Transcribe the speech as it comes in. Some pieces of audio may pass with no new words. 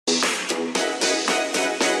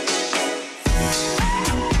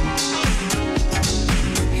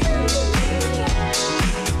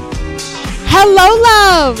Hello,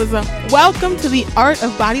 loves! Welcome to the Art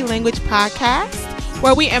of Body Language podcast,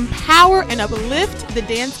 where we empower and uplift the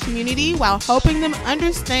dance community while helping them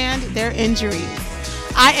understand their injuries.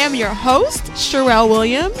 I am your host, Sherelle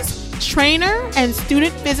Williams, trainer and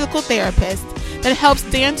student physical therapist that helps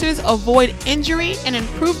dancers avoid injury and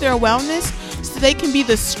improve their wellness so they can be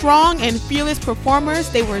the strong and fearless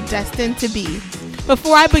performers they were destined to be.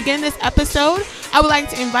 Before I begin this episode, I would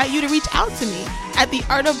like to invite you to reach out to me at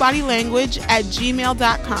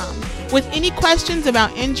theartofbodylanguage@gmail.com with any questions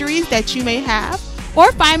about injuries that you may have,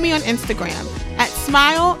 or find me on Instagram at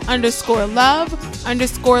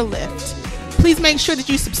smile_love_lift. Please make sure that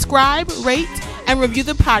you subscribe, rate, and review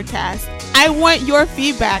the podcast. I want your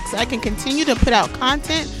feedback so I can continue to put out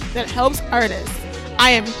content that helps artists.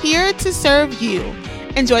 I am here to serve you.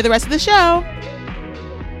 Enjoy the rest of the show.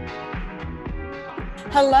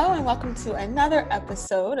 Hello and welcome to another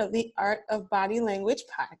episode of the Art of Body Language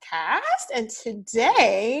podcast. And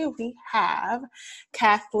today we have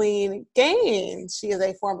Kathleen Gaines. She is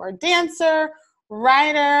a former dancer,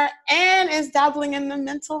 writer, and is dabbling in the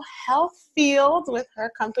mental health field with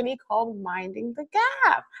her company called Minding the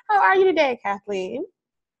Gap. How are you today, Kathleen?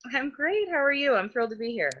 I'm great. How are you? I'm thrilled to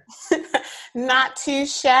be here. Not too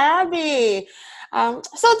shabby. So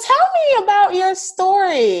tell me about your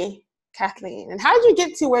story, Kathleen, and how did you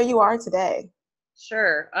get to where you are today?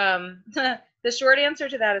 Sure. The short answer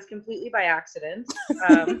to that is completely by accident.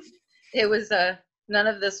 It was none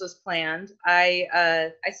of this was planned.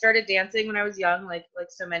 I started dancing when I was young, like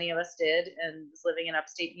so many of us did, and was living in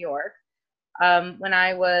upstate New York. When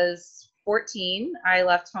I was 14, I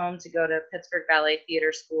left home to go to Pittsburgh Ballet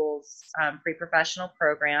Theater School's pre-professional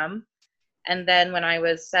program. And then when I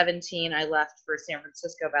was 17, I left for San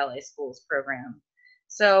Francisco Ballet School's program.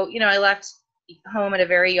 So, I left home at a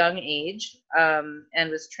very young age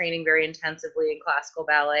and was training very intensively in classical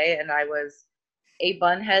ballet. And I was a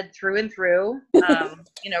bunhead through and through,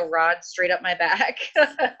 rod straight up my back.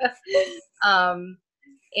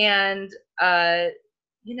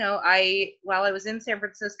 While I was in San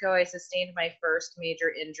Francisco, I sustained my first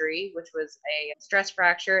major injury, which was a stress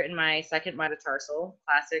fracture in my second metatarsal,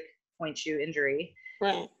 classic point shoe injury.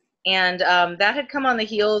 Right. And that had come on the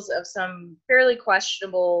heels of some fairly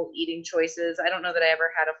questionable eating choices. I don't know that I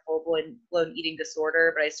ever had a full-blown eating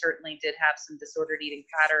disorder, but I certainly did have some disordered eating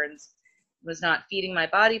patterns. Was not feeding my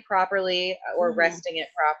body properly or resting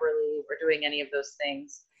it properly or doing any of those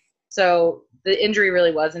things. So the injury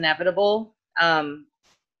really was inevitable,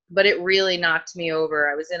 but it really knocked me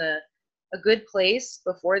over. I was in a good place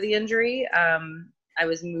before the injury. I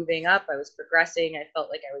was moving up. I was progressing. I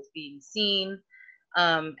felt like I was being seen.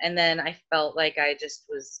 And then I felt like I just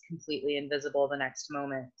was completely invisible the next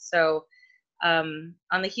moment. So on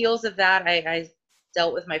the heels of that, I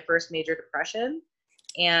dealt with my first major depression,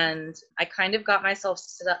 and I kind of got myself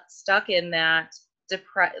stuck in that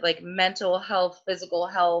mental health, physical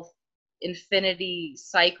health, infinity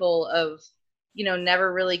cycle of,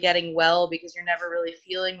 never really getting well because you're never really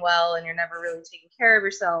feeling well and you're never really taking care of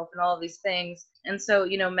yourself and all of these things. And so,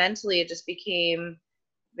 mentally it just became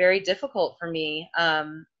very difficult for me.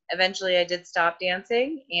 Eventually I did stop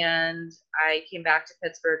dancing and I came back to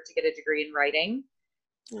Pittsburgh to get a degree in writing.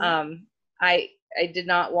 I did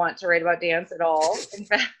not want to write about dance at all.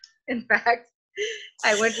 In fact,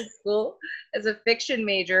 I went to school as a fiction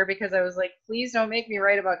major because I was like, please don't make me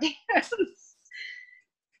write about dance.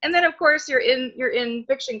 And then of course you're in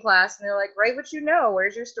fiction class and they're like, write what you know.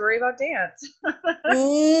 Where's your story about dance?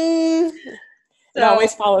 It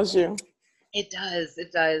always follows you. It does.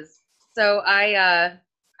 So I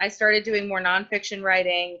started doing more nonfiction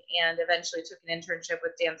writing and eventually took an internship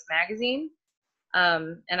with Dance Magazine.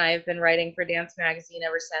 And I've been writing for Dance Magazine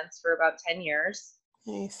ever since for about 10 years.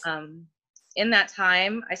 Nice. In that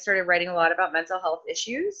time, I started writing a lot about mental health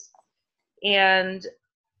issues, and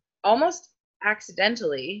almost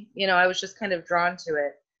accidentally, I was just kind of drawn to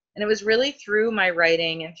it. And it was really through my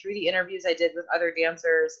writing and through the interviews I did with other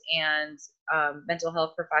dancers and mental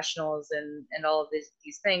health professionals and all of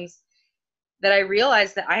these things that I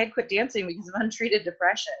realized that I had quit dancing because of untreated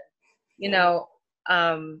depression.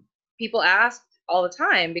 People asked all the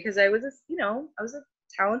time because I was a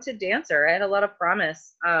talented dancer. I had a lot of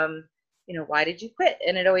promise. Why did you quit?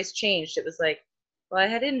 And it always changed. It was like, well, I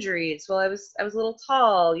had injuries. Well, I was a little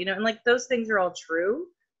tall, and like those things are all true.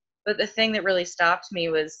 But the thing that really stopped me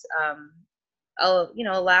was, a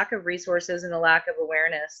lack of resources and a lack of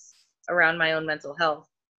awareness around my own mental health.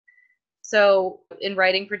 So in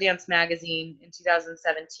writing for Dance Magazine in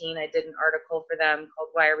 2017, I did an article for them called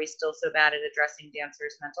Why Are We Still So Bad at Addressing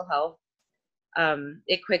Dancers' Mental Health?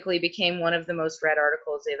 It quickly became one of the most read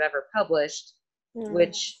articles they've ever published,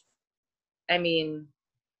 which I mean,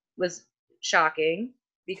 was shocking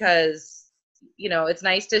because, it's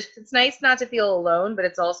nice not to feel alone, but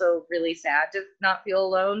it's also really sad to not feel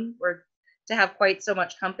alone or to have quite so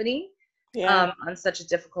much company on such a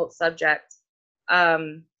difficult subject.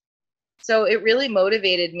 So it really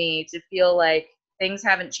motivated me to feel like things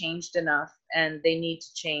haven't changed enough and they need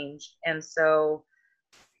to change. And so,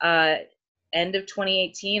 end of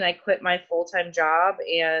 2018, I quit my full-time job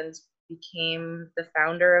and became the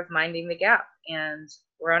founder of Minding the Gap. And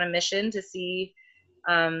we're on a mission to see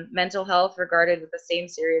mental health regarded with the same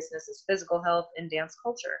seriousness as physical health in dance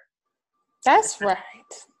culture. That's right.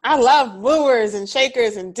 I love wooers and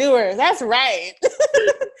shakers and doers. That's right.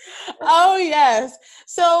 Oh, yes.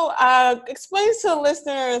 So explain to the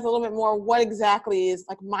listeners a little bit more what exactly is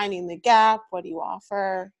like Minding the Gap. What do you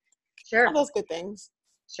offer? Sure. All those good things.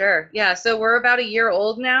 Sure. Yeah. So we're about a year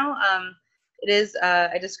old now. It is,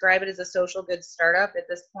 I describe it as a social good startup. At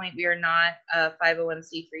this point, we are not a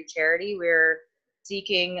 501c3 charity. We're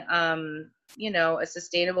seeking, a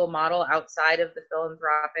sustainable model outside of the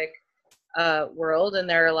philanthropic world. And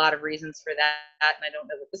there are a lot of reasons for that. And I don't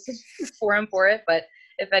know that this is the forum for it, but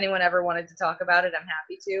if anyone ever wanted to talk about it, I'm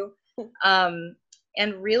happy to.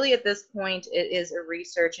 And really at this point, it is a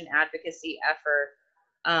research and advocacy effort.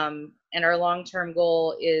 And our long-term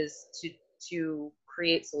goal is to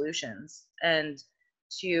create solutions and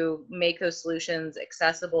to make those solutions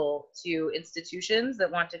accessible to institutions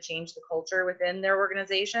that want to change the culture within their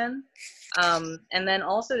organization, and then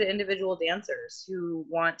also to individual dancers who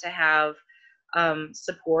want to have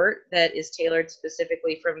support that is tailored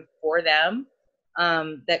specifically for them,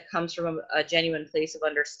 that comes from a genuine place of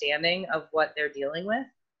understanding of what they're dealing with.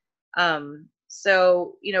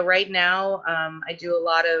 So, right now, I do a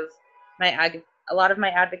lot of my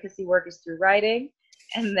advocacy work is through writing,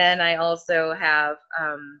 and then I also have,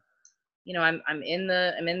 I'm in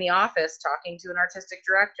the office talking to an artistic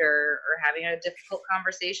director or having a difficult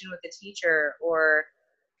conversation with a teacher or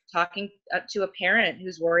talking to a parent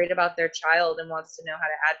who's worried about their child and wants to know how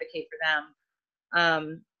to advocate for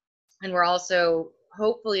them. And we're also,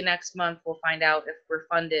 hopefully next month, we'll find out if we're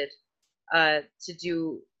funded to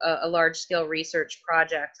do a large-scale research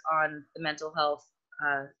project on the mental health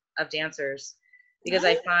of dancers, because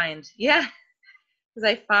I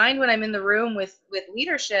find when I'm in the room with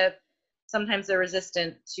leadership, sometimes they're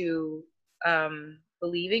resistant to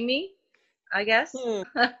believing me, I guess.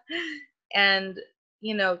 And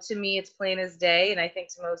to me, it's plain as day, and I think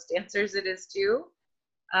to most dancers it is too.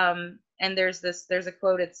 And there's a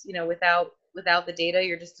quote. It's without the data,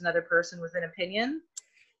 you're just another person with an opinion.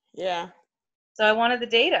 Yeah. So I wanted the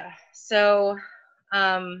data. So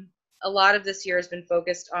a lot of this year has been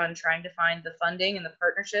focused on trying to find the funding and the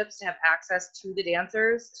partnerships to have access to the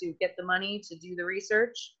dancers, to get the money, to do the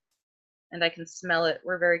research. And I can smell it.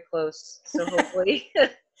 We're very close. So hopefully.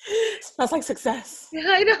 Smells like success. Yeah,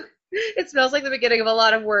 I know. It smells like the beginning of a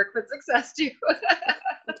lot of work, but success too.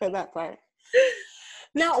 Okay, that part.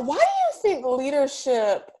 Now, why do you think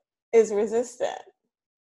leadership is resistant?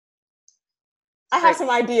 I have some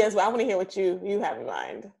ideas, but I want to hear what you have in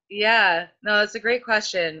mind. Yeah, no, it's a great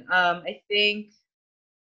question. I think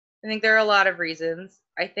there are a lot of reasons.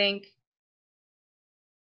 I think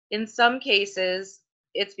in some cases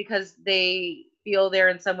it's because they feel they're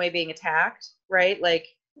in some way being attacked, right?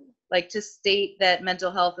 Like to state that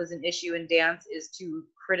mental health is an issue in dance is to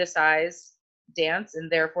criticize dance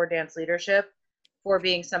and therefore dance leadership for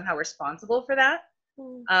being somehow responsible for that.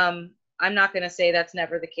 I'm not going to say that's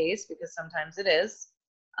never the case, because sometimes it is.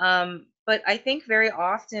 But I think very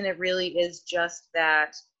often it really is just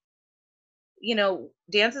that,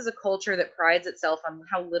 dance is a culture that prides itself on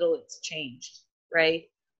how little it's changed, right?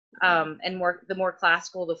 And the more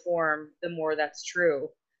classical the form, the more that's true.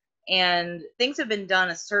 And things have been done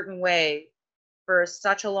a certain way for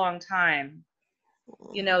such a long time.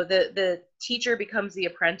 The teacher becomes the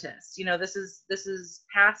apprentice. This is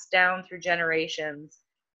passed down through generations,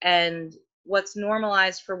 and what's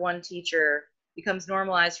normalized for one teacher becomes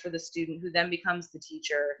normalized for the student, who then becomes the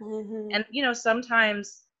teacher. And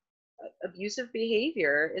sometimes abusive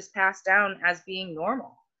behavior is passed down as being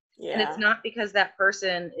normal. And it's not because that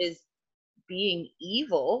person is being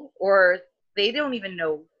evil or they don't even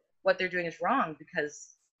know what they're doing is wrong,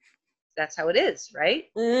 because that's how it is, right?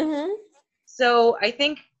 So I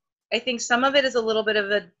think some of it is a little bit of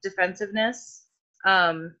a defensiveness.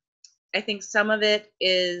 I think some of it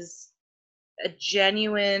is a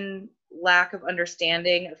genuine lack of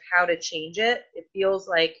understanding of how to change it. It feels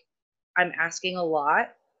like I'm asking a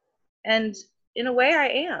lot, and in a way I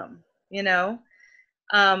am,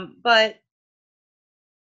 but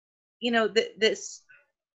this,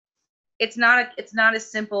 it's not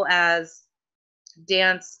as simple as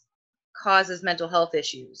dance causes mental health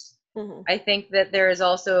issues. Mm-hmm. I think that there is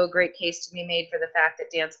also a great case to be made for the fact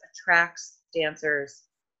that dance attracts dancers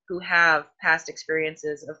who have past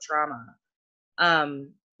experiences of trauma.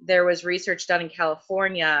 There was research done in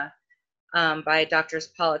California by Doctors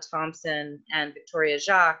Paula Thompson and Victoria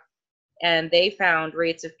Jacques, and they found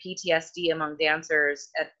rates of PTSD among dancers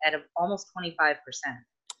at almost 25%.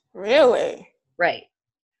 Really? Right.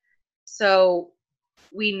 So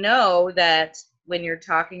we know that when you're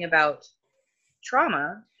talking about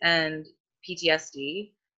trauma and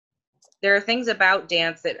PTSD, there are things about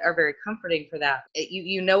dance that are very comforting for that.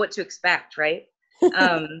 You know what to expect, right?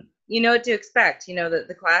 You know what to expect. You know that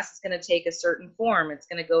the class is going to take a certain form. It's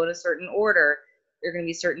going to go in a certain order. There are going to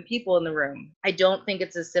be certain people in the room. I don't think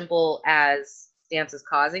it's as simple as dance is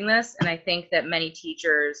causing this. And I think that many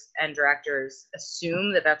teachers and directors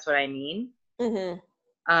assume that that's what I mean.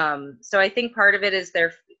 Mm-hmm. So I think part of it is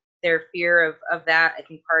their fear of that. I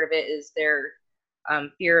think part of it is their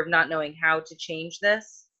fear of not knowing how to change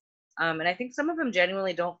this. And I think some of them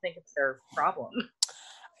genuinely don't think it's their problem.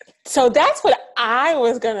 So that's what I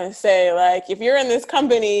was going to say. Like, if you're in this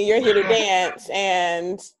company, you're here to dance,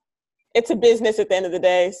 and it's a business at the end of the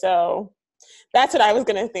day. So that's what I was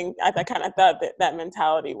going to think. I kind of thought that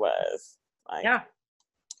mentality was. Like, yeah.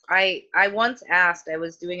 I once asked, I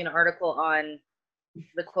was doing an article on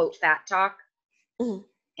the quote fat talk. Mm-hmm.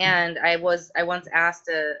 And I once asked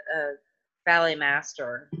a ballet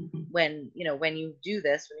master, when you do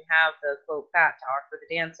this, when you have the quote fat talk with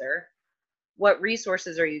a dancer, what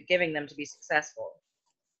resources are you giving them to be successful?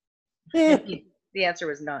 The answer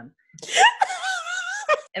was none.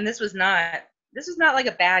 And this was not like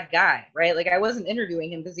a bad guy, right? Like, I wasn't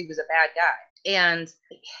interviewing him because he was a bad guy.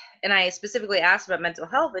 And I specifically asked about mental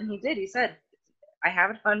health, and he said, I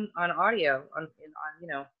have it on audio, on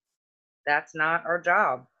that's not our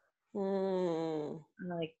job. I'm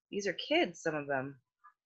like, these are kids, some of them.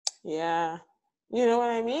 Yeah. You know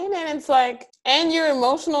what I mean? And it's like, and your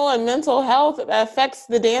emotional and mental health affects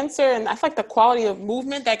the dancer, and I feel like the quality of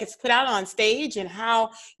movement that gets put out on stage and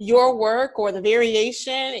how your work or the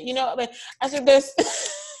variation, I said there's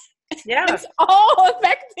yeah, it's all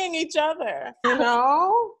affecting each other,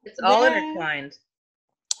 It's all intertwined.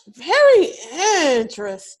 Very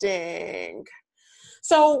interesting.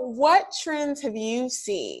 So what trends have you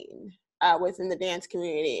seen within the dance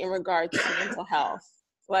community in regards to mental health?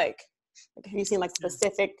 Like, have you seen like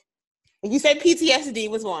specific, you said PTSD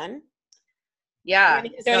was one. Yeah.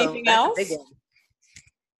 Is there anything else? A big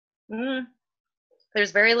one.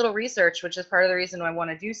 There's very little research, which is part of the reason I want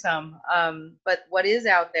to do some. But what is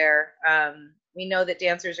out there, we know that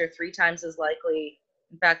dancers are 3 times as likely.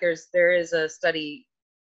 In fact, there is a study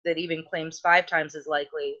that even claims 5 times as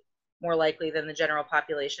more likely than the general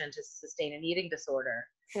population to sustain an eating disorder.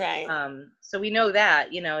 Right. So we know that,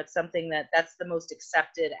 it's something that's the most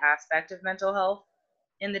accepted aspect of mental health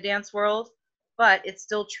in the dance world, but it's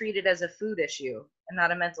still treated as a food issue and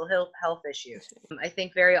not a mental health issue. I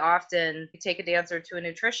think very often you take a dancer to a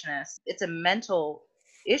nutritionist, it's a mental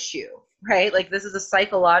issue, right? Like, this is a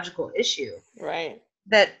psychological issue. Right.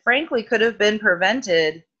 That frankly could have been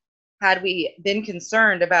prevented had we been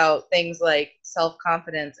concerned about things like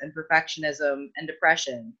self-confidence and perfectionism and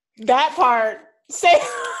depression. That part, say,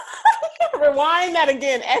 rewind that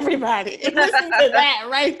again, everybody. Listen to that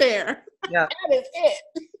right there. Yeah. That is it.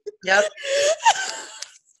 Yep.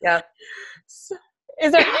 Yep. So,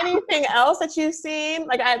 is there anything else that you've seen?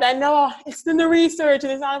 Like, I know it's in the research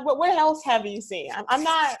and it's not, but what else have you seen? I'm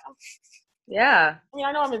not. Yeah. I mean,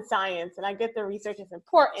 I know I'm in science and I get the research is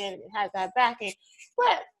important. It has that backing,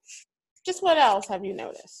 but just what else have you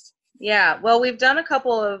noticed? Yeah, well, we've done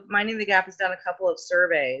Minding the Gap has done a couple of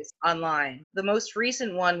surveys online. The most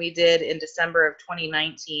recent one we did in December of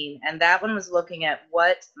 2019, and that one was looking at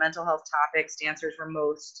what mental health topics dancers were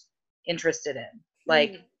most interested in.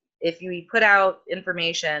 Like, if you put out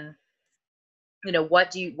information,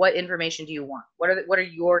 what information do you want? What are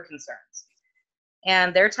your concerns?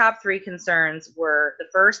 And their top 3 concerns were, the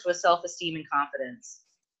first was self-esteem and confidence,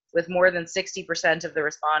 with more than 60% of the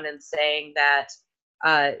respondents saying that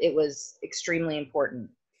it was extremely important.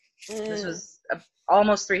 This was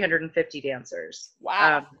almost 350 dancers.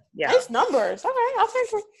 Wow. Yeah. Nice numbers. Okay, I'll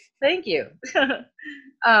take it. Thank you.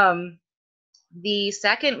 The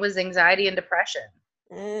second was anxiety and depression,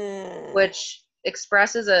 which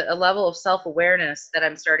expresses a level of self-awareness that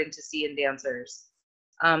I'm starting to see in dancers.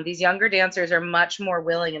 These younger dancers are much more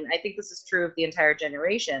willing, and I think this is true of the entire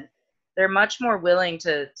generation, they're much more willing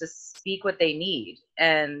to speak what they need.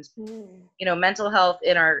 And mental health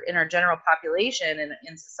in our general population and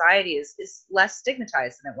in society is less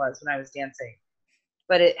stigmatized than it was when I was dancing.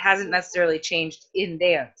 but it hasn't necessarily changed in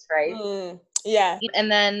dance, right? Yeah.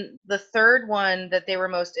 And then the third one that they were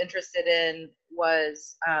most interested in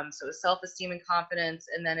was so it was self-esteem and confidence,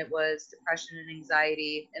 and then it was depression and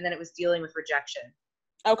anxiety, and then it was dealing with rejection.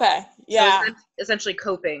 Okay. So Yeah. essentially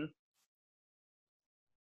coping.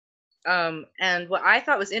 And what I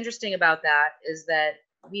thought was interesting about that is that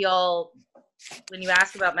we all, when you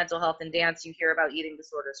ask about mental health in dance, you hear about eating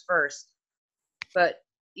disorders first. But,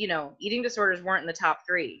 eating disorders weren't in the top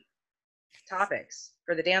 3 topics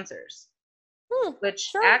for the dancers, which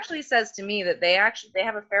sure. actually says to me that they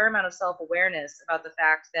have a fair amount of self-awareness about the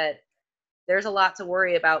fact that there's a lot to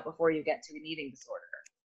worry about before you get to an eating disorder.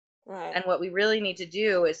 Right. And what we really need to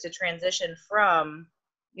do is to transition from,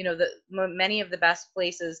 many of the best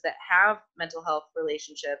places that have mental health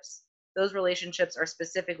relationships, those relationships are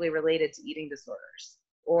specifically related to eating disorders,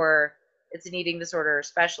 or it's an eating disorder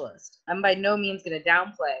specialist. I'm by no means going to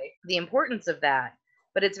downplay the importance of that,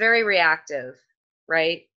 but it's very reactive,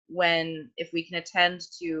 right? If we can attend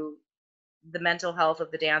to the mental health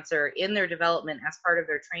of the dancer in their development as part of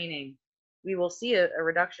their training, we will see a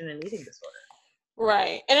reduction in eating disorder.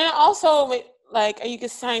 Right. And then also, like, are you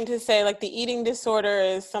trying to say, like, the eating disorder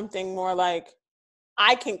is something more like,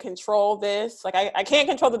 I can control this. Like, I can't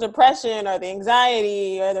control the depression or the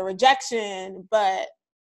anxiety or the rejection, but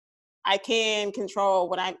I can control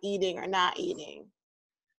what I'm eating or not eating.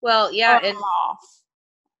 Well, yeah. Or I'm off.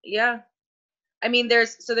 Yeah. I mean,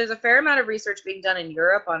 there's a fair amount of research being done in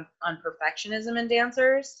Europe on perfectionism in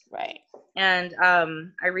dancers. Right. And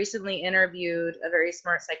I recently interviewed a very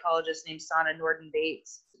smart psychologist named Sana Norden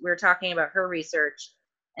Bates. We were talking about her research,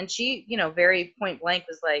 and she, very point blank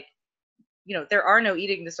was like, there are no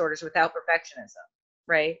eating disorders without perfectionism,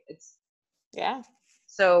 right? Yeah.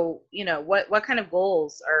 So, what kind of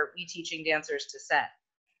goals are we teaching dancers to set?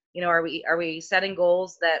 Are we setting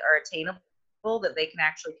goals that are attainable, that they can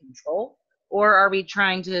actually control? Or are we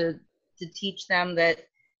trying to teach them that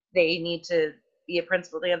they need to be a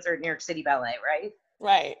principal dancer at New York City Ballet, right?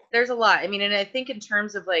 Right. There's a lot. I mean, and I think in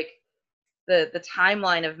terms of like the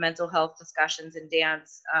timeline of mental health discussions in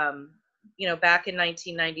dance, back in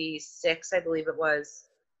 1996, I believe it was,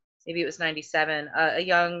 maybe it was 97, a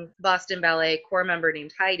young Boston Ballet corps member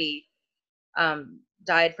named Heidi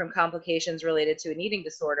died from complications related to an eating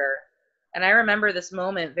disorder. And I remember this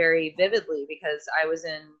moment very vividly because I was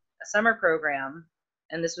in a summer program,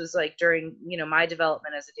 and this was like during, my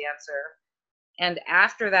development as a dancer. And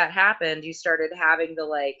after that happened, you started having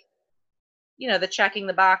the checking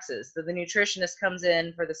the boxes. The nutritionist comes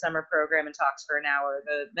in for the summer program and talks for an hour.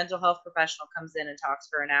 The mental health professional comes in and talks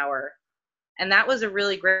for an hour. And that was a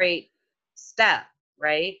really great step,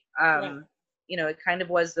 right? It kind of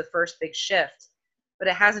was the first big shift, but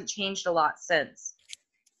it hasn't changed a lot since.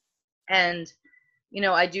 And,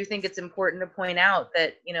 I do think it's important to point out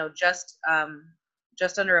that,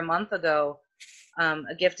 just under a month ago,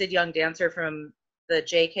 a gifted young dancer from the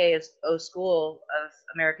JKO School of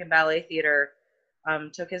American Ballet Theater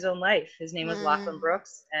took his own life. His name was Lachlan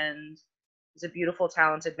Brooks, and he's a beautiful,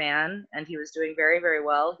 talented man, and he was doing very, very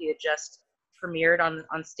well. He had just premiered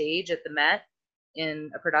on stage at the Met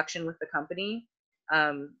in a production with the company.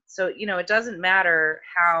 So, it doesn't matter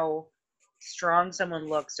how strong someone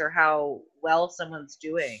looks or how well someone's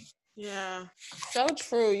doing. Yeah, so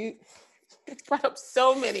true. You brought up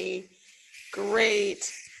so many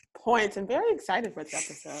great points. I'm very excited for this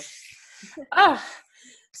episode.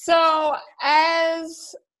 So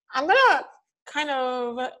as I'm gonna kind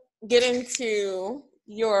of get into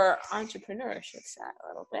your entrepreneurship side a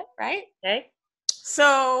little bit, right? Okay.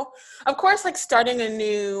 So of course, like starting a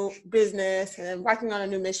new business and embarking on a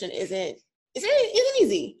new mission isn't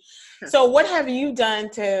easy. So what have you done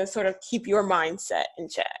to sort of keep your mindset in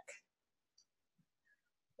check?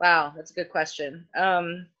 Wow, that's a good question.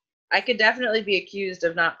 I could definitely be accused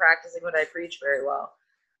of not practicing what I preach very well.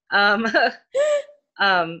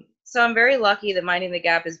 So I'm very lucky that Minding the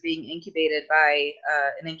Gap is being incubated by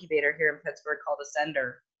an incubator here in Pittsburgh called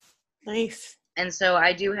Ascender. Nice. And so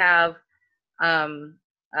I do have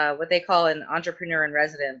what they call an entrepreneur in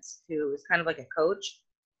residence, who is kind of like a coach.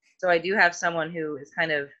 So I do have someone who is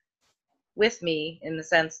kind of with me in the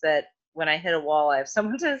sense that when I hit a wall, I have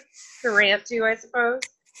someone to rant to, I suppose.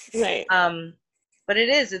 Right. But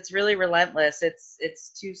it's really relentless.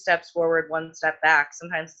 It's 2 steps forward, 1 step back.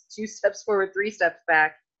 Sometimes 2 steps forward, 3 steps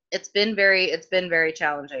back. It's been very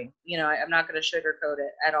challenging. I'm not going to sugarcoat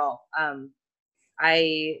it at all.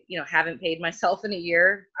 I haven't paid myself in a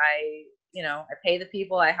year. I pay the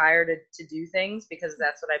people I hire to do things because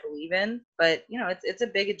that's what I believe in. But it's a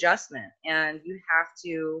big adjustment, and you have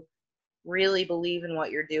to really believe in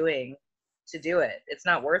what you're doing to do it. It's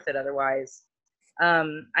not worth it otherwise.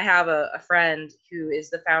 I have a friend who is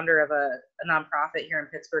the founder of a nonprofit here in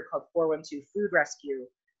Pittsburgh called 412 Food Rescue,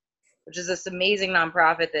 which is this amazing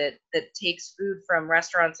nonprofit that takes food from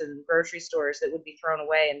restaurants and grocery stores that would be thrown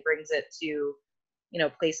away and brings it to,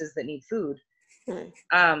 places that need food.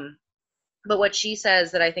 But what she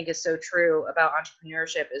says that I think is so true about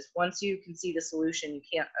entrepreneurship is once you can see the solution, you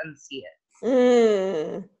can't unsee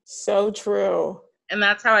it. So true. And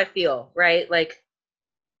that's how I feel, right? Like,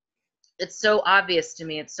 it's so obvious to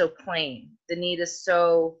me. It's so plain. The need is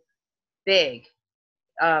so big,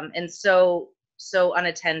 and so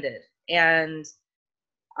unattended. And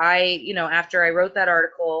I, after I wrote that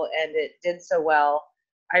article and it did so well,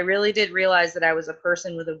 I really did realize that I was a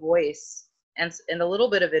person with a voice and a little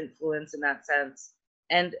bit of influence in that sense.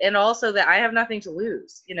 And also that I have nothing to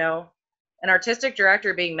lose, An artistic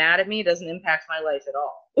director being mad at me doesn't impact my life at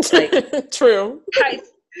all. Like, true.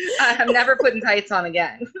 I'm never putting tights on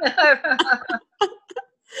again.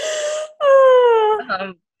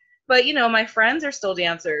 But, my friends are still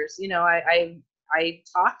dancers. I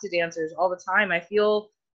talk to dancers all the time. I feel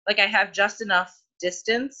like I have just enough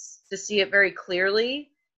distance to see it very clearly.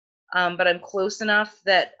 But I'm close enough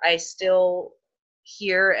that I still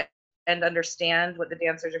hear and understand what the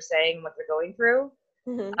dancers are saying and what they're going through.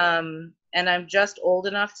 Mm-hmm. And I'm just old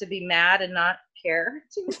enough to be mad and not care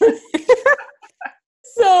too much.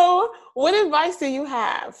 So what advice do you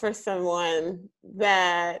have for someone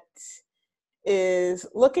that is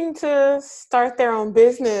looking to start their own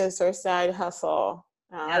business or side hustle?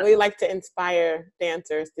 I really like to inspire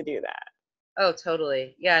dancers to do that. Oh,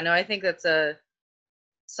 totally. Yeah, no, I think that's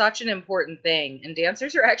such an important thing. And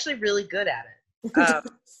dancers are actually really good at it.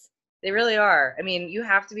 They really are. I mean, you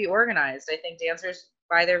have to be organized. I think dancers,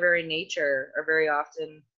 by their very nature, are very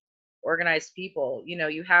often organized people.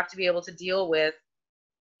 You have to be able to deal with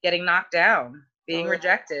getting knocked down, being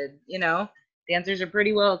rejected. Dancers are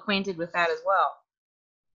pretty well acquainted with that as well.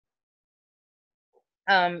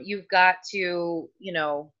 You've got to,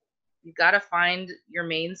 you've got to find your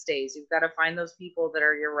mainstays. You've got to find those people that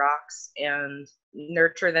are your rocks and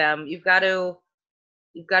nurture them. You've got to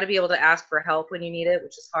be able to ask for help when you need it,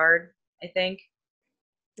 which is hard, I think.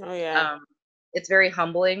 Oh yeah. It's very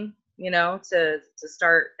humbling, to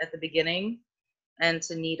start at the beginning and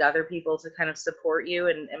to need other people to kind of support you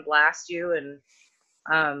and blast you. And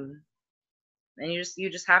you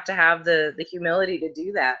just have to have the humility to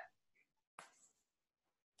do that.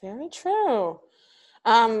 Very true.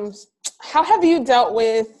 How have you dealt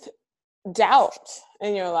with doubt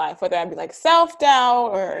in your life, whether that be like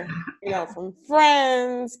self-doubt or, from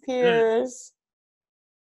friends, peers?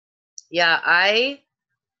 Yeah, I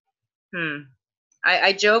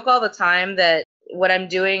joke all the time that what I'm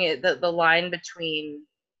doing, the line between,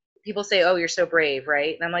 people say, oh, you're so brave,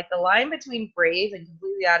 right? And I'm like, the line between brave and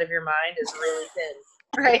completely out of your mind is really thin,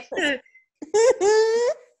 right?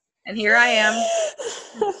 And here I am,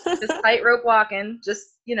 just tightrope walking, just,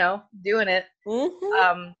 doing it.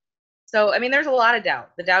 Mm-hmm. So, I mean, there's a lot of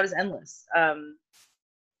doubt. The doubt is endless.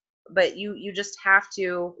 But you just have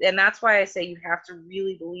to, and that's why I say you have to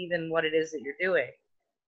really believe in what it is that you're doing.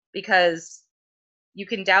 Because you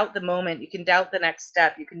can doubt the moment, you can doubt the next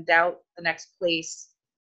step, you can doubt the next place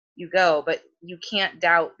you go, but you can't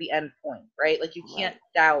doubt the end point, right? Like you can't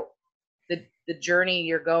doubt the journey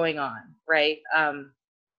you're going on, right?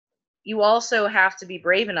 You also have to be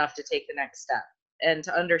brave enough to take the next step and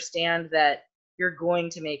to understand that you're going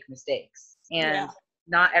to make mistakes and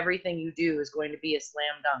not everything you do is going to be a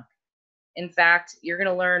slam dunk. In fact, you're going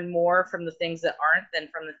to learn more from the things that aren't than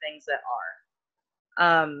from the things that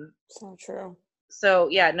are. So true. So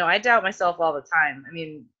yeah, no, I doubt myself all the time. I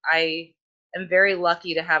mean, I am very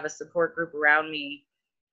lucky to have a support group around me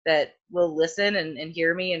that will listen and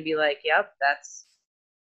hear me and be like, yep, that's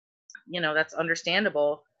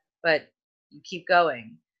understandable, but you keep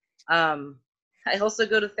going. I also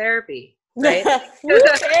go to therapy, right?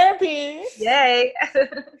 Therapy. Yay.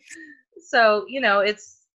 So,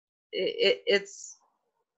 it's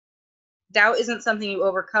doubt isn't something you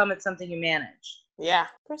overcome, it's something you manage. Yeah.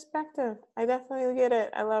 Perspective. I definitely get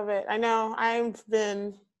it. I love it. I know I've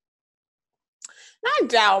been not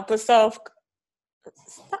doubt, but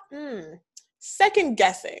second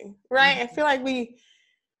guessing, right? Mm-hmm. I feel like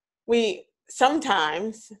we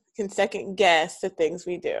sometimes can second guess the things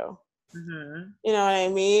we do. Mm-hmm. You know what I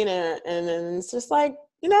mean? And then it's just like,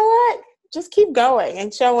 you know what? Just keep going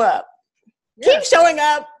and show up. Yeah. Keep showing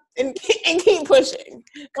up and keep pushing.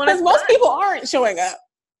 Because most people aren't showing up.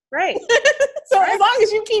 Right. So right. As long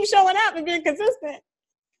as you keep showing up and being consistent,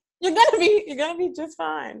 you're gonna be just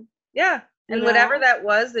fine. Yeah. And whatever that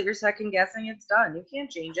was that you're second guessing, it's done. You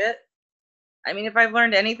can't change it. I mean, if I've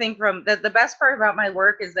learned anything from the best part about my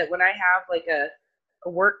work is that when I have like a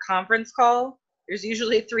work conference call, there's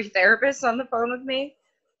usually 3 therapists on the phone with me.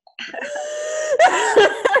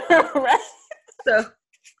 Right. So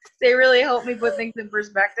they really help me put things in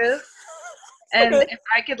perspective. And if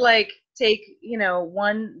I could like take,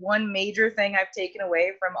 one major thing I've taken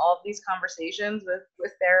away from all of these conversations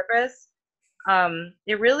with therapists,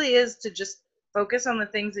 it really is to just focus on the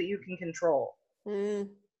things that you can control.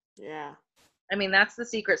 Yeah. I mean, that's the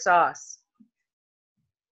secret sauce.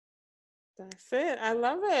 That's it. I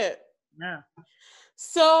love it. Yeah.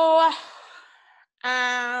 So,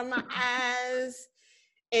 as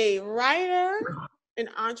a writer, an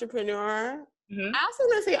entrepreneur, Mm-hmm. I also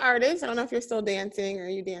want to say artist. I don't know if you're still dancing or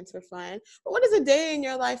you dance for fun, but what does a day in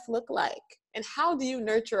your life look like? And how do you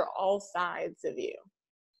nurture all sides of you?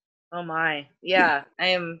 Oh my. Yeah. I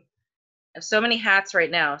have so many hats right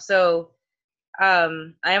now. So I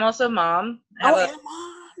am also a mom. Oh, and a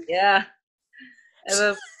mom. Yeah. I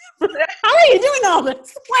have How are you doing all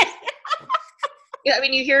this? yeah, I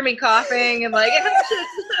mean, you hear me coughing and like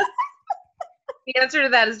the answer to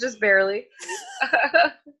that is just barely.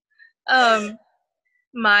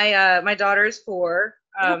 My daughter is 4.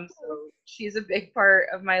 So she's a big part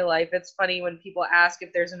of my life. It's funny when people ask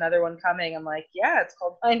if there's another one coming. I'm like, yeah, it's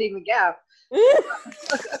called Finding the Gap.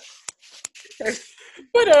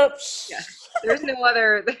 There's no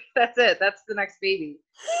other. That's it. That's the next baby.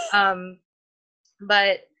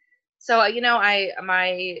 But so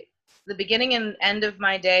the beginning and end of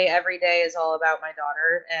my day every day is all about my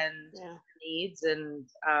daughter and her needs and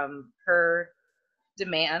her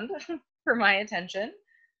demand for my attention,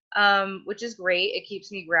 which is great. It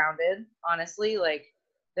keeps me grounded, honestly. Like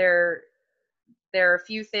there are a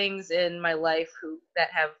few things in my life that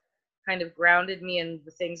have kind of grounded me in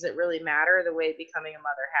the things that really matter, the way becoming a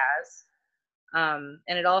mother has.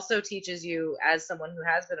 And it also teaches you, as someone who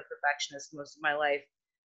has been a perfectionist most of my life,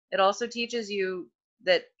 it also teaches you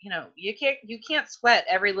that you can't sweat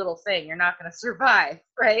every little thing. You're not going to survive,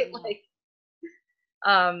 right? Like,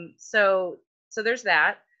 so there's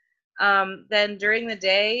that. Then during the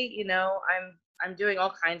day, I'm doing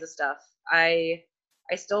all kinds of stuff. I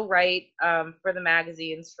still write for the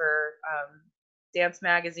magazines, for Dance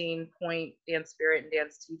Magazine, Point, Dance Spirit, and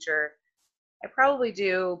Dance Teacher. I probably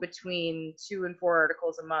do between 2 and 4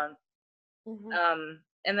 articles a month.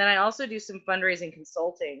 And then I also do some fundraising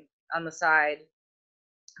consulting on the side.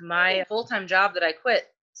 My full-time job that I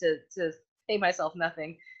quit to pay myself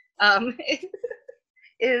nothing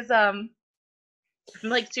is I'm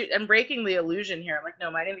breaking the illusion here. I'm like, no,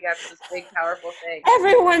 Minding the Gap is this big, powerful thing.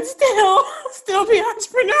 Everyone's still be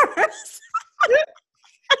entrepreneurs.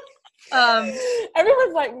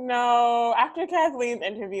 Everyone's like, no, after Kathleen's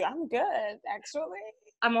interview, I'm good, actually.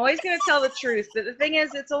 I'm always going to tell the truth. But the thing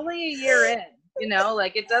is, it's only a year in,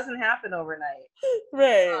 like it doesn't happen overnight.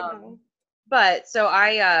 Right. But so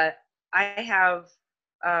I have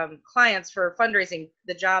clients for fundraising.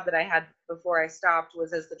 The job that I had before I stopped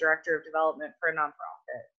was as the director of development for a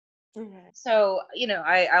nonprofit. Okay. So,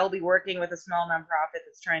 I'll be working with a small nonprofit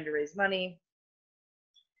that's trying to raise money.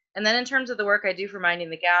 And then in terms of the work I do for Minding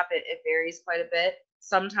the Gap, it varies quite a bit.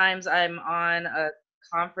 Sometimes I'm on a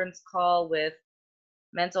conference call with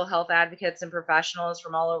mental health advocates and professionals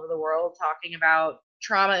from all over the world talking about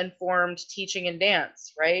trauma-informed teaching and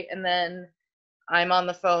dance, right? And then I'm on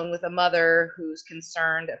the phone with a mother who's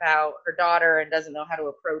concerned about her daughter and doesn't know how to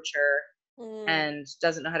approach her and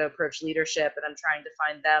doesn't know how to approach leadership, and I'm trying to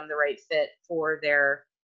find them the right fit for their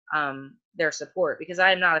support, because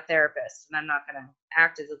I am not a therapist and I'm not going to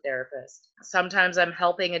act as a therapist. Sometimes I'm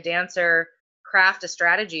helping a dancer craft a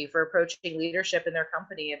strategy for approaching leadership in their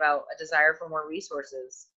company about a desire for more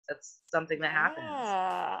resources. That's something that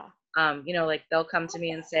happens. Like they'll come to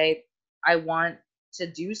me and say, I want to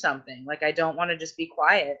do something. Like, I don't want to just be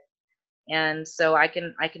quiet. And so I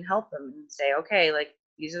can help them and say, okay, like,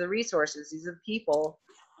 these are the resources, these are the people,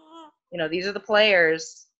 these are the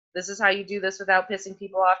players. This is how you do this without pissing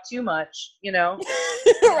people off too much,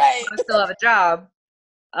 Right. I still have a job.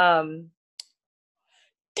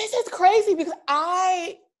 This is crazy because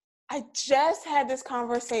I just had this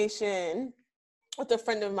conversation with a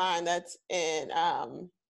friend of mine that's in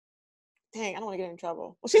dang, I don't want to get in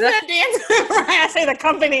trouble. Well, she's in a dance. I say the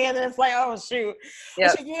company, and then it's like, oh shoot.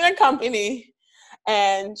 Yep. She's in a company,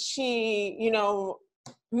 and she,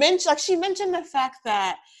 mentioned the fact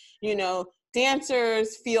that,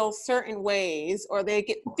 dancers feel certain ways, or they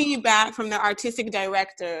get feedback from their artistic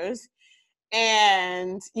directors,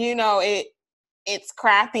 and it's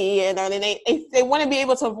crappy, and they want to be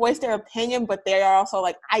able to voice their opinion, but they are also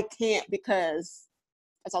like, I can't, because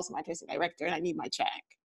that's also my artistic director, and I need my check.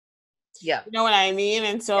 Yeah. You know what I mean?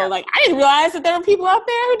 And so, Yeah. like, I didn't realize that there were people out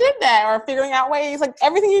there who did that or figuring out ways, like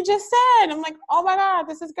everything you just said. I'm like, oh my God,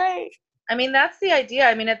 this is great. I mean, that's the idea.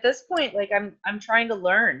 I mean, at this point, like I'm trying to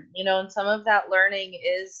learn, and some of that learning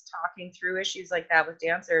is talking through issues like that with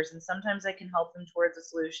dancers, and sometimes I can help them towards a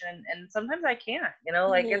solution, and sometimes I can't.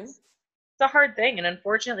 Like it's a hard thing, and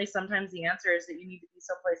unfortunately, sometimes the answer is that you need to be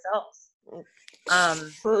someplace else.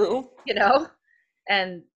 True.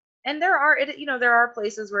 And there are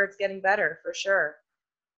places where it's getting better for sure.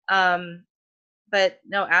 But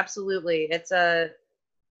no, absolutely,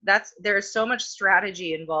 there's so much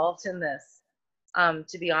strategy involved in this,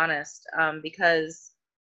 to be honest, because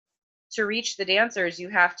to reach the dancers, you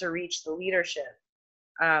have to reach the leadership.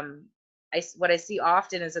 What I see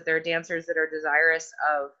often is that there are dancers that are desirous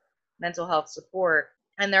of mental health support,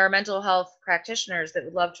 and there are mental health practitioners that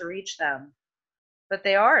would love to reach them, but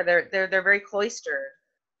they're very cloistered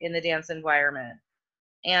in the dance environment.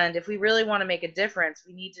 And if we really want to make a difference,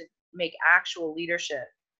 we need to make actual leadership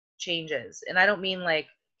changes. And I don't mean like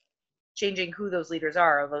changing who those leaders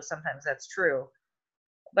are, although sometimes that's true.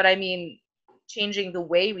 But I mean changing the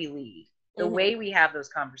way we lead, the way we have those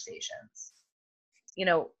conversations.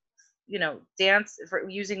 Dance, for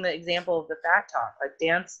using the example of the fat talk, like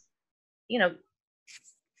dance,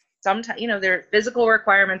 sometimes, there are physical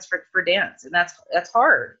requirements for dance, and that's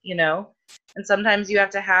hard, and sometimes you have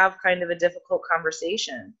to have kind of a difficult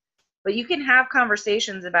conversation, but you can have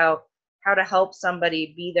conversations about how to help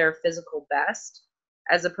somebody be their physical best,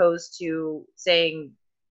 as opposed to saying,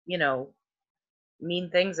 mean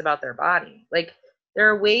things about their body. Like, there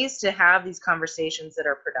are ways to have these conversations that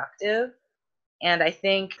are productive. And I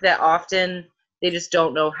think that often they just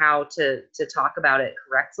don't know how to talk about it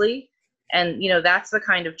correctly. And, that's the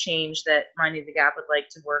kind of change that Minding the Gap would like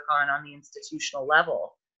to work on the institutional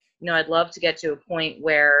level. I'd love to get to a point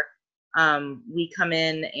where we come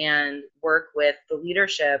in and work with the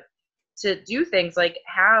leadership to do things like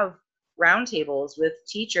have roundtables with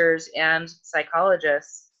teachers and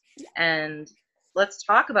psychologists, and let's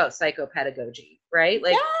talk about psychopedagogy, right?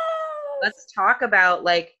 Like, let's talk about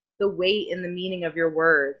like the weight and the meaning of your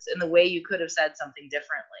words and the way you could have said something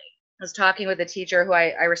differently. I was talking with a teacher who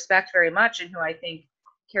I respect very much and who I think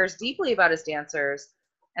cares deeply about his dancers.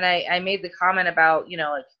 And I made the comment about,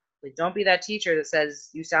 like don't be that teacher that says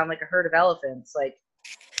you sound like a herd of elephants. Like,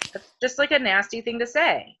 that's just like a nasty thing to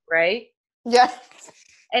say, right? Yeah.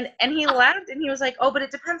 And he laughed and he was like, oh, but it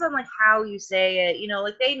depends on like how you say it,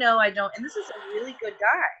 like they know I don't, and this is a really good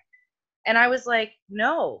guy. And I was like,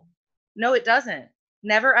 no, it doesn't.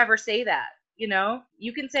 Never ever say that.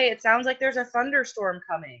 You can say it sounds like there's a thunderstorm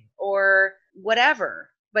coming or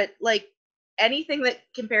whatever, but like anything that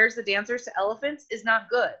compares the dancers to elephants is not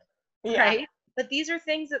good, right? But these are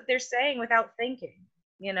things that they're saying without thinking,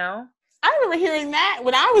 I remember hearing that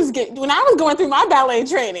when I was going through my ballet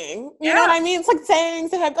training. You know what I mean? It's like saying,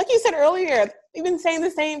 like you said earlier, you've been saying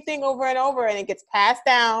the same thing over and over, and it gets passed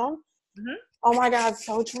down. Mm-hmm. Oh my God,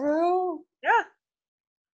 so true. Yeah.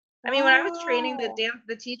 I mean, when I was training,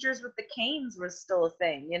 the teachers with the canes was still a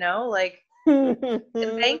thing, like, and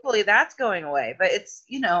thankfully that's going away. But it's,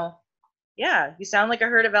 you sound like a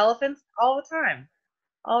herd of elephants all the time.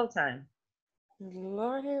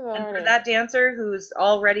 Lordy. And for that dancer who's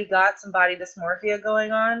already got some body dysmorphia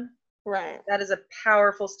going on, right? That is a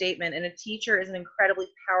powerful statement, and a teacher is an incredibly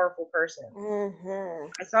powerful person.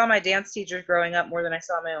 Mm-hmm. I saw my dance teachers growing up more than I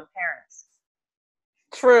saw my own parents.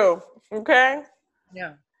 True. Okay.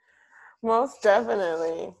 Yeah. Most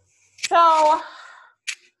definitely. So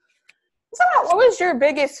what was your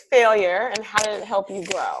biggest failure and how did it help you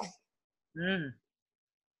grow?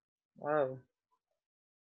 Whoa.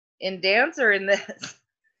 In dance or in this?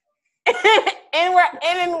 in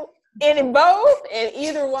both, in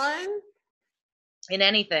either one? In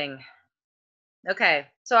anything. Okay.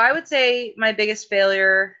 So I would say my biggest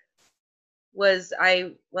failure was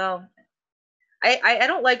I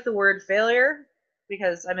don't like the word failure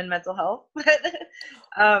because I'm in mental health.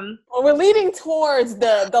 Well, we're leading towards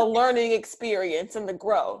the learning experience and the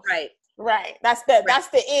growth. Right. That's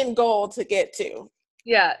the end goal to get to.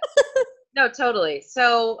 Yeah. No, totally.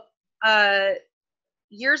 So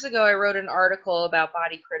years ago, I wrote an article about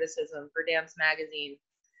body criticism for Dance Magazine,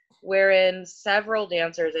 wherein several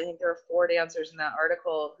dancers, I think there were 4 dancers in that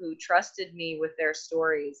article, who trusted me with their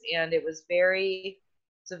stories. And it's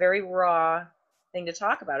a very raw thing to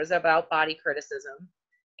talk about. It was about body criticism.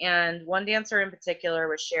 And one dancer in particular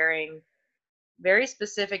was sharing very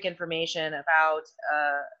specific information about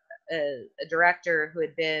a director who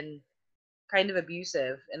had been kind of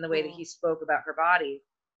abusive in the way that he spoke about her body.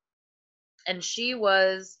 And she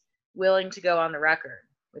was willing to go on the record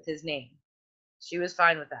with his name. She was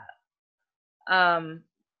fine with that.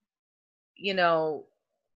 you know,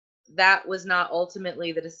 that was not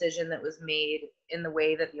ultimately the decision that was made in the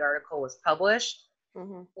way that the article was published,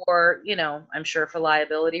 or, I'm sure for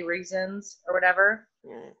liability reasons or whatever.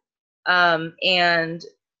 And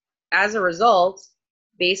as a result,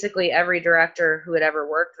 basically every director who had ever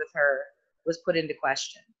worked with her was put into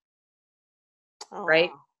question. Right?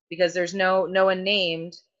 Wow. Because there's no one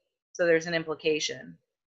named, so there's an implication.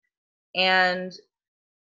 And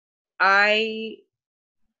I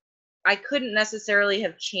couldn't necessarily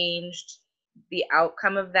have changed the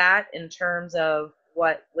outcome of that in terms of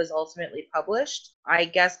what was ultimately published. I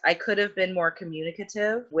guess I could have been more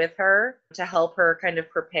communicative with her to help her kind of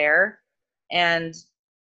prepare, and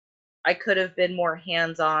I could have been more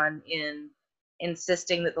hands-on in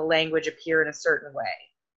insisting that the language appear in a certain way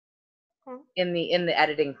in the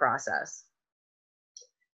editing process.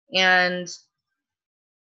 And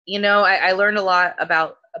I learned a lot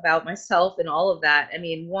about myself and all of that. I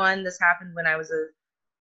mean, one, this happened when I was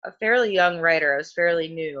a fairly young writer. I was fairly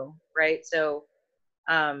new, right? So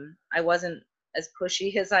I wasn't as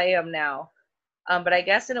pushy as I am now. But I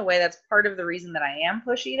guess in a way that's part of the reason that I am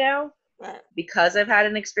pushy now, because I've had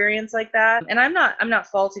an experience like that. And I'm not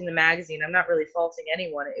faulting the magazine. I'm not really faulting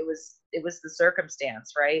anyone. It was the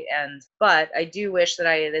circumstance, right? But I do wish that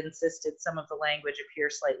I had insisted some of the language appear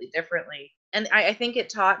slightly differently. And I think it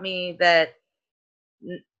taught me that,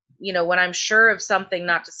 when I'm sure of something,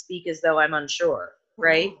 not to speak as though I'm unsure,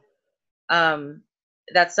 right?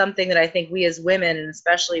 That's something that I think we as women, and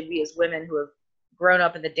especially we as women who have grown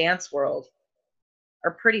up in the dance world,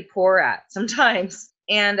 are pretty poor at sometimes.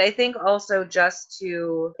 And I think also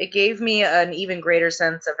it gave me an even greater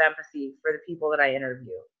sense of empathy for the people that I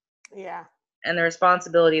interview. Yeah. And the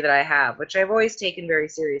responsibility that I have, which I've always taken very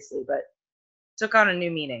seriously, but took on a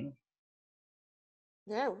new meaning.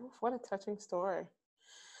 Yeah, what a touching story.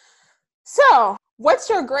 So, what's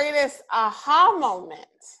your greatest aha moment,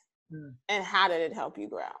 and how did it help you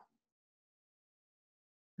grow?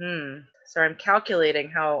 So I'm calculating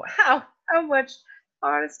how much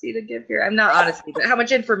honesty to give here. I'm not honesty, but how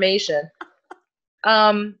much information.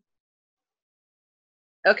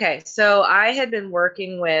 Okay, so I'd been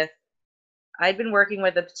working with a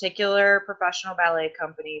particular professional ballet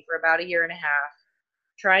company for about a year and a half,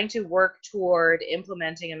 trying to work toward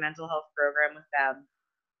implementing a mental health program with them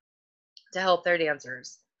to help their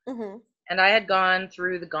dancers. And I had gone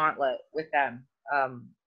through the gauntlet with them,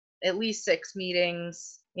 at least 6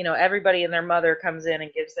 meetings. Everybody and their mother comes in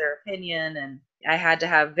and gives their opinion, and I had to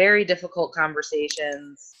have very difficult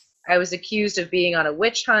conversations. I was accused of being on a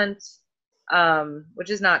witch hunt, which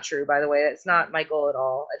is not true, by the way. It's not my goal at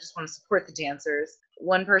all. I just want to support the dancers.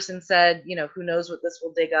 One person said, who knows what this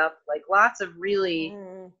will dig up? Like lots of really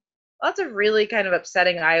kind of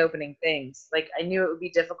upsetting, eye-opening things. Like I knew it would be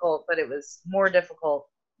difficult, but it was more difficult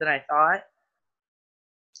than I thought.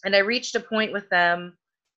 And I reached a point with them.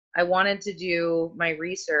 I wanted to do my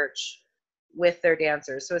research with their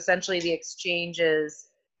dancers. So essentially the exchange is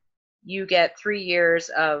you get 3 years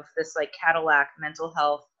of this like Cadillac mental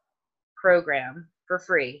health program for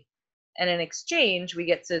free. And in exchange, we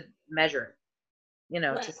get to measure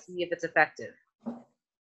it, to see if it's effective.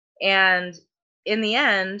 And in the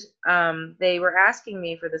end, they were asking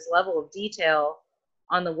me for this level of detail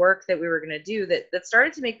on the work that we were going to do that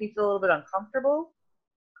started to make me feel a little bit uncomfortable.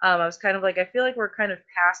 I was kind of like, I feel like we're kind of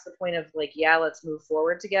past the point of like, yeah, let's move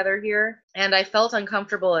forward together here. And I felt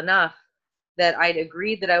uncomfortable enough that I'd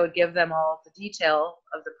agreed that I would give them all of the detail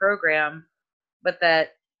of the program, but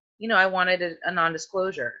that, I wanted a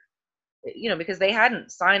non-disclosure, because they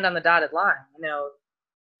hadn't signed on the dotted line,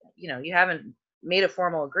 you haven't made a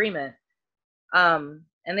formal agreement, and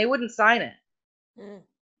they wouldn't sign it.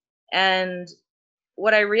 And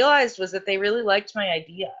what I realized was that they really liked my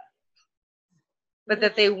idea, but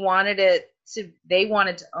that they wanted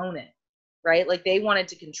to own it, right? Like they wanted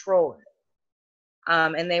to control it.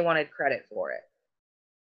 And they wanted credit for it.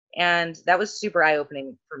 And that was super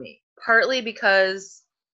eye-opening for me, partly because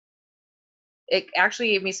it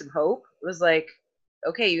actually gave me some hope. It was like,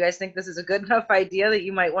 okay, you guys think this is a good enough idea that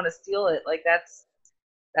you might want to steal it. Like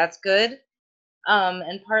that's good.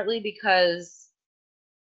 And partly because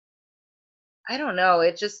I don't know,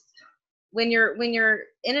 it just, when you're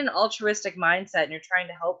in an altruistic mindset and you're trying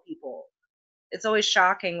to help people, it's always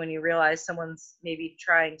shocking when you realize someone's maybe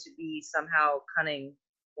trying to be somehow cunning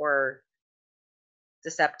or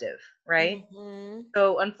deceptive, right?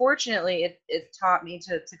 So unfortunately, it taught me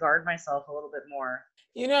to guard myself a little bit more.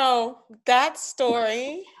 That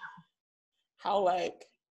story, how like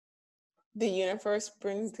the universe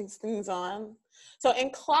brings these things on. So in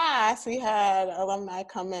class, we had alumni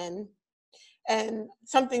come in And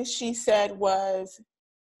something she said was,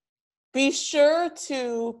 be sure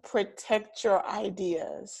to protect your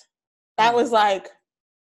ideas. That was like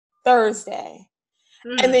Thursday.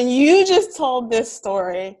 And then you just told this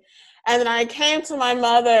story. And then I came to my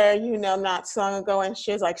mother, not so long ago, and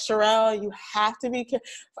she was like, Sherelle, you have to be careful.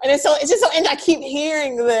 And it's just so, and I keep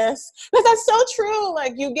hearing this, because that's so true.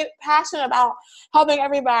 Like, you get passionate about helping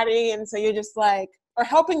everybody, and so you're just like, or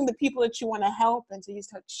helping the people that you want to help, and so you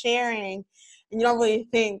start sharing, and you don't really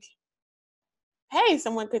think, hey,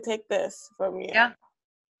 someone could take this from you. Yeah.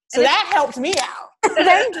 So that helped me out.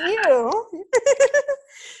 Thank you.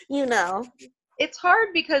 It's hard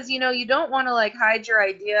because, you don't want to like hide your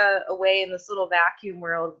idea away in this little vacuum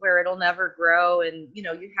world where it'll never grow. And, you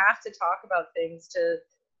have to talk about things to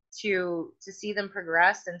see them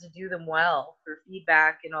progress and to do them well for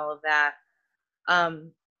feedback and all of that.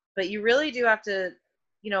 But you really do have to,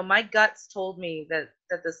 my guts told me that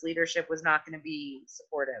this leadership was not going to be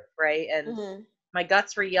supportive. Right. And my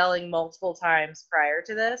guts were yelling multiple times prior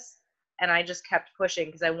to this. And I just kept pushing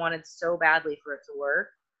because I wanted so badly for it to work.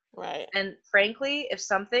 Right. And frankly, if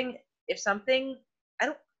something,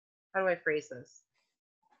 how do I phrase this?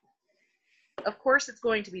 Of course it's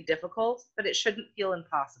going to be difficult, but it shouldn't feel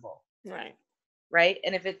impossible. Right. Right.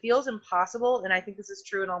 And if it feels impossible, and I think this is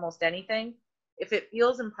true in almost anything, if it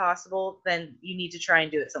feels impossible, then you need to try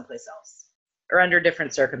and do it someplace else or under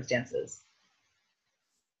different circumstances.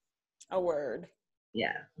 A word.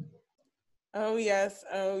 Yeah. Oh, yes.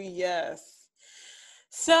 Oh, yes.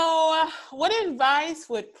 So what advice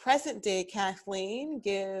would present day Kathleen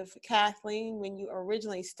give Kathleen when you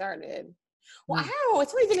originally started? Well, I don't know.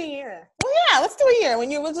 It's only been a year. Well, yeah, let's do a year.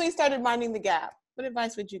 When you originally started Minding the Gap, what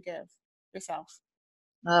advice would you give yourself?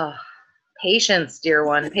 Oh, patience, dear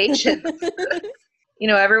one. Patience.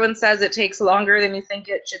 Everyone says it takes longer than you think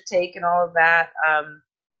it should take and all of that.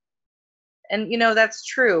 And, that's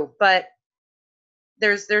true. But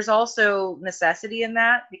there's also necessity in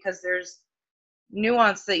that because there's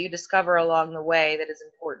nuance that you discover along the way that is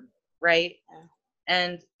important, right? Yeah.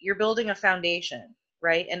 And you're building a foundation,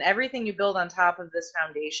 right? And everything you build on top of this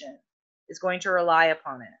foundation is going to rely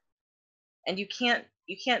upon it. And you can't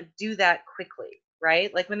do that quickly,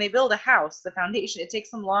 right? Like when they build a house, the foundation, it takes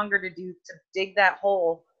them longer to dig that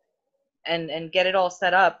hole and get it all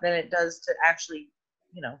set up than it does to actually,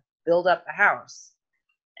 build up the house.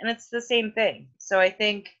 And it's the same thing. So I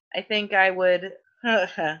think I would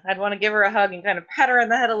I'd want to give her a hug and kind of pat her on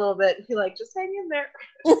the head a little bit and be like, just hang in there.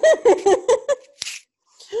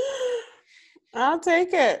 I'll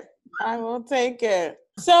take it. I will take it.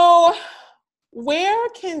 So where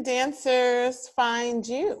can dancers find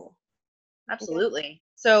you? Absolutely.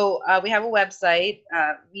 So we have a website.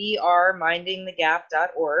 We are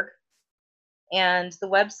mindingthegap.org. And the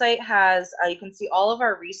website has, you can see all of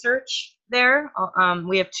our research there.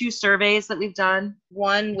 We have 2 surveys that we've done,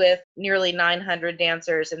 one with nearly 900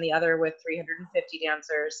 dancers and the other with 350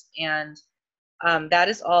 dancers. And that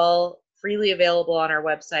is all freely available on our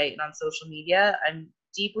website and on social media. I'm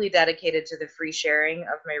deeply dedicated to the free sharing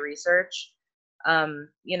of my research.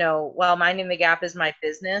 While Minding the Gap is my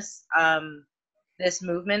business, this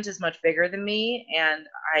movement is much bigger than me, and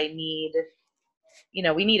I need,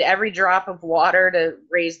 we need every drop of water to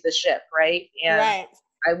raise the ship, right? And right.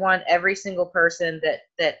 I want every single person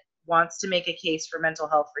that wants to make a case for mental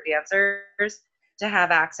health for dancers to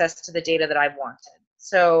have access to the data that I've wanted.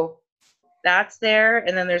 So that's there.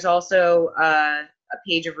 And then there's also a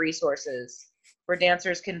page of resources where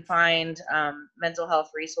dancers can find mental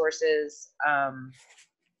health resources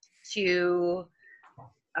to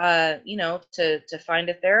find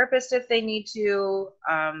a therapist if they need to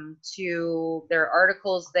there are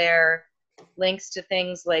articles there, links to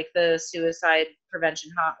things like the suicide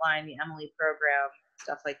prevention hotline, the Emily program,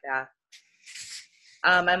 stuff like that.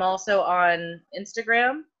 I'm also on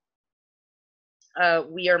Instagram,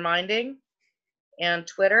 We Are Minding, and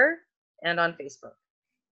Twitter, and on Facebook.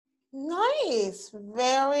 Nice.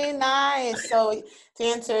 Very nice. So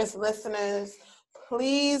dancers, listeners,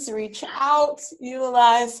 please reach out,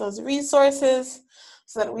 utilize those resources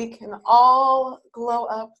so that we can all glow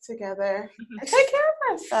up together and take care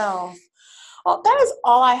of ourselves. Well, that is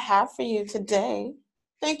all I have for you today.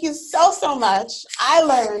 Thank you so much. I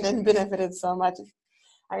learned and benefited so much.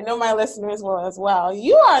 I know my listeners will as well.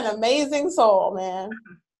 You are an amazing soul, man.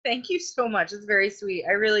 Thank you so much. It's very sweet.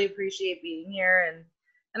 I really appreciate being here,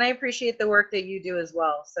 and I appreciate the work that you do as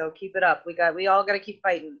well. So keep it up. We all got to keep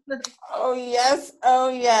fighting. Oh, yes. Oh,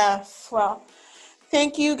 yes. Well,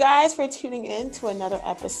 thank you guys for tuning in to another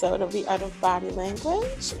episode of The Art of Body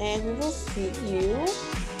Language, and we will see you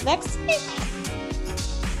next week.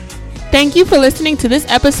 Thank you for listening to this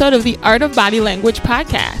episode of the Art of Body Language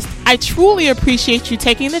podcast. I truly appreciate you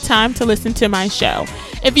taking the time to listen to my show.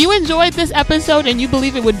 If you enjoyed this episode and you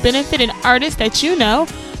believe it would benefit an artist that you know,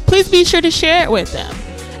 please be sure to share it with them.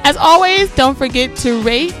 As always, don't forget to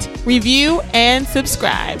rate, review, and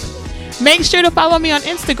subscribe. Make sure to follow me on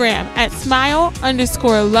Instagram at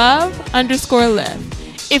smile_love_live.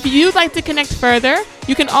 If you'd like to connect further,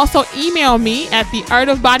 you can also email me at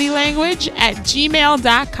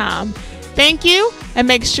theartofbodylanguage@gmail.com. Thank you, and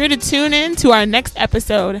make sure to tune in to our next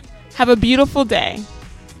episode. Have a beautiful day.